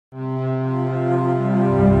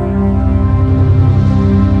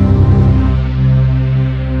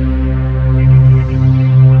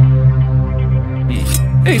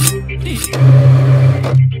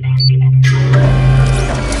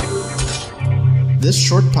This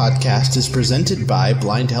short podcast is presented by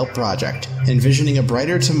Blind Help Project, envisioning a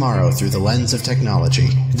brighter tomorrow through the lens of technology.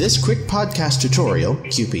 This quick podcast tutorial,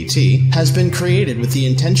 QPT, has been created with the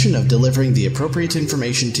intention of delivering the appropriate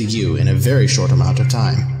information to you in a very short amount of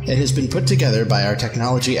time. It has been put together by our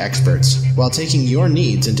technology experts while taking your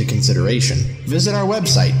needs into consideration. Visit our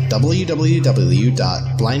website,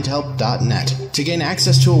 www.blindhelp.net, to gain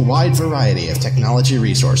access to a wide variety of technology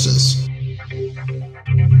resources.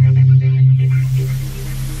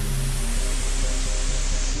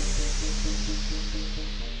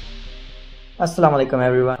 Assalamu alaikum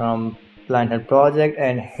everyone from Blind Help Project,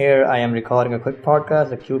 and here I am recording a quick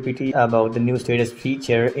podcast, a QPT, about the new status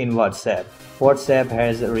feature in WhatsApp. WhatsApp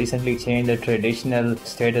has recently changed the traditional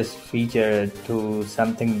status feature to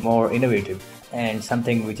something more innovative and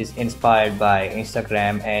something which is inspired by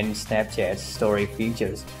Instagram and Snapchat's story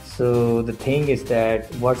features. So the thing is that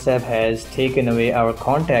WhatsApp has taken away our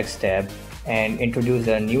contacts tab and introduced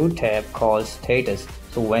a new tab called status.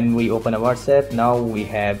 So when we open a WhatsApp, now we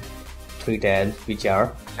have three tabs, which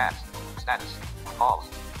are chat, status, calls.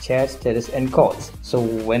 Chat, status, and calls. So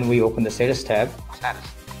when we open the status tab, Status.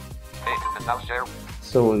 Hey, you can now share.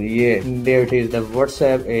 so yeah, there it is. The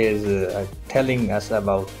WhatsApp is telling us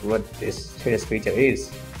about what this status feature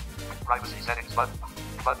is. Privacy settings button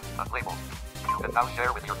unlabeled. You can now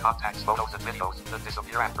share with your contacts photos and videos that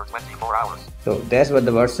disappear after 24 hours. So that's what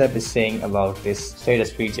the WhatsApp is saying about this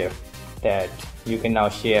status feature, that you can now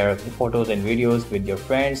share photos and videos with your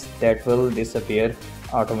friends that will disappear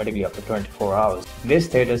automatically after 24 hours. This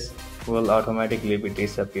status will automatically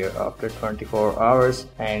disappear after 24 hours,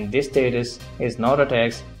 and this status is not a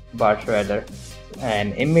text but rather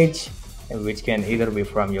an image, which can either be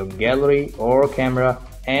from your gallery or camera,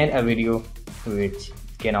 and a video which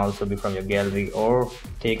can also be from your gallery or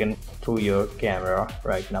taken through your camera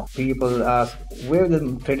right now. People ask where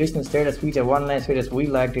the traditional status feature, one-line status, we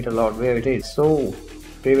liked it a lot, where it is. So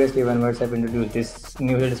previously when WhatsApp introduced this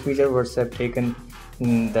new status feature, WhatsApp taken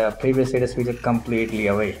the previous status feature completely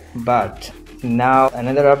away. But now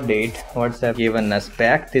another update, WhatsApp given us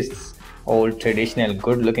back this old traditional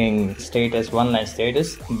good-looking status, one-line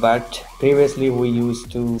status. But previously we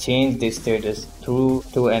used to change this status through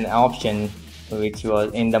to an option which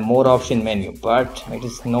was in the more option menu, but it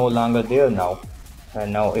is no longer there now.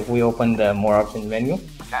 And now if we open the more options menu,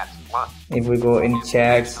 Chat, 1. if we go in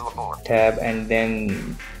chats tab and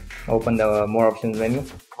then open the more options menu,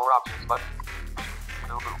 More options button.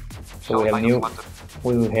 New group. so we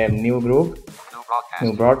have new group,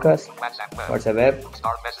 new broadcast, WhatsApp web,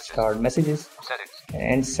 start messages,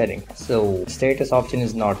 and settings. So status option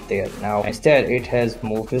is not there now. Instead it has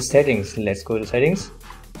moved to settings. Let's go to settings.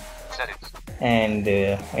 And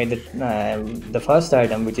at the first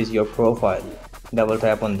item, which is your profile, double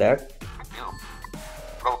tap on that.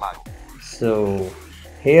 Profile. So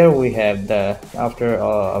here we have the after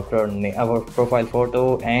our profile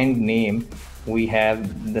photo and name, we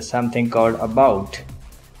have the something called about.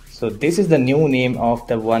 So this is the new name of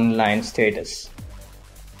the one-line status.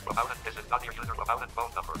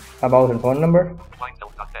 About and phone number.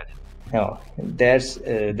 No, that's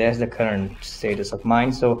the current status of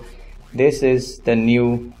mine. So this is the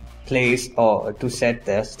new place or to set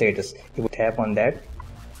the status. If we tap on that,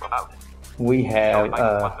 we have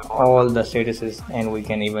all the statuses, and we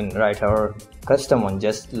can even write our custom one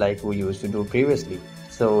just like we used to do previously.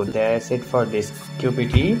 So that's it for this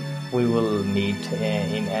QPT. We will meet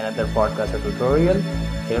in another podcast or tutorial.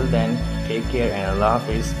 Till then, take care and Allah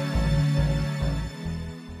Hafiz.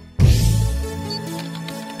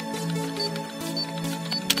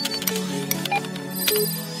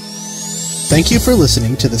 Thank you for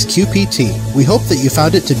listening to this QPT. We hope that you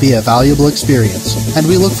found it to be a valuable experience, and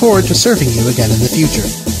we look forward to serving you again in the future.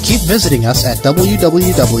 Keep visiting us at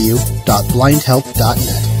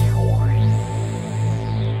www.blindhelp.net.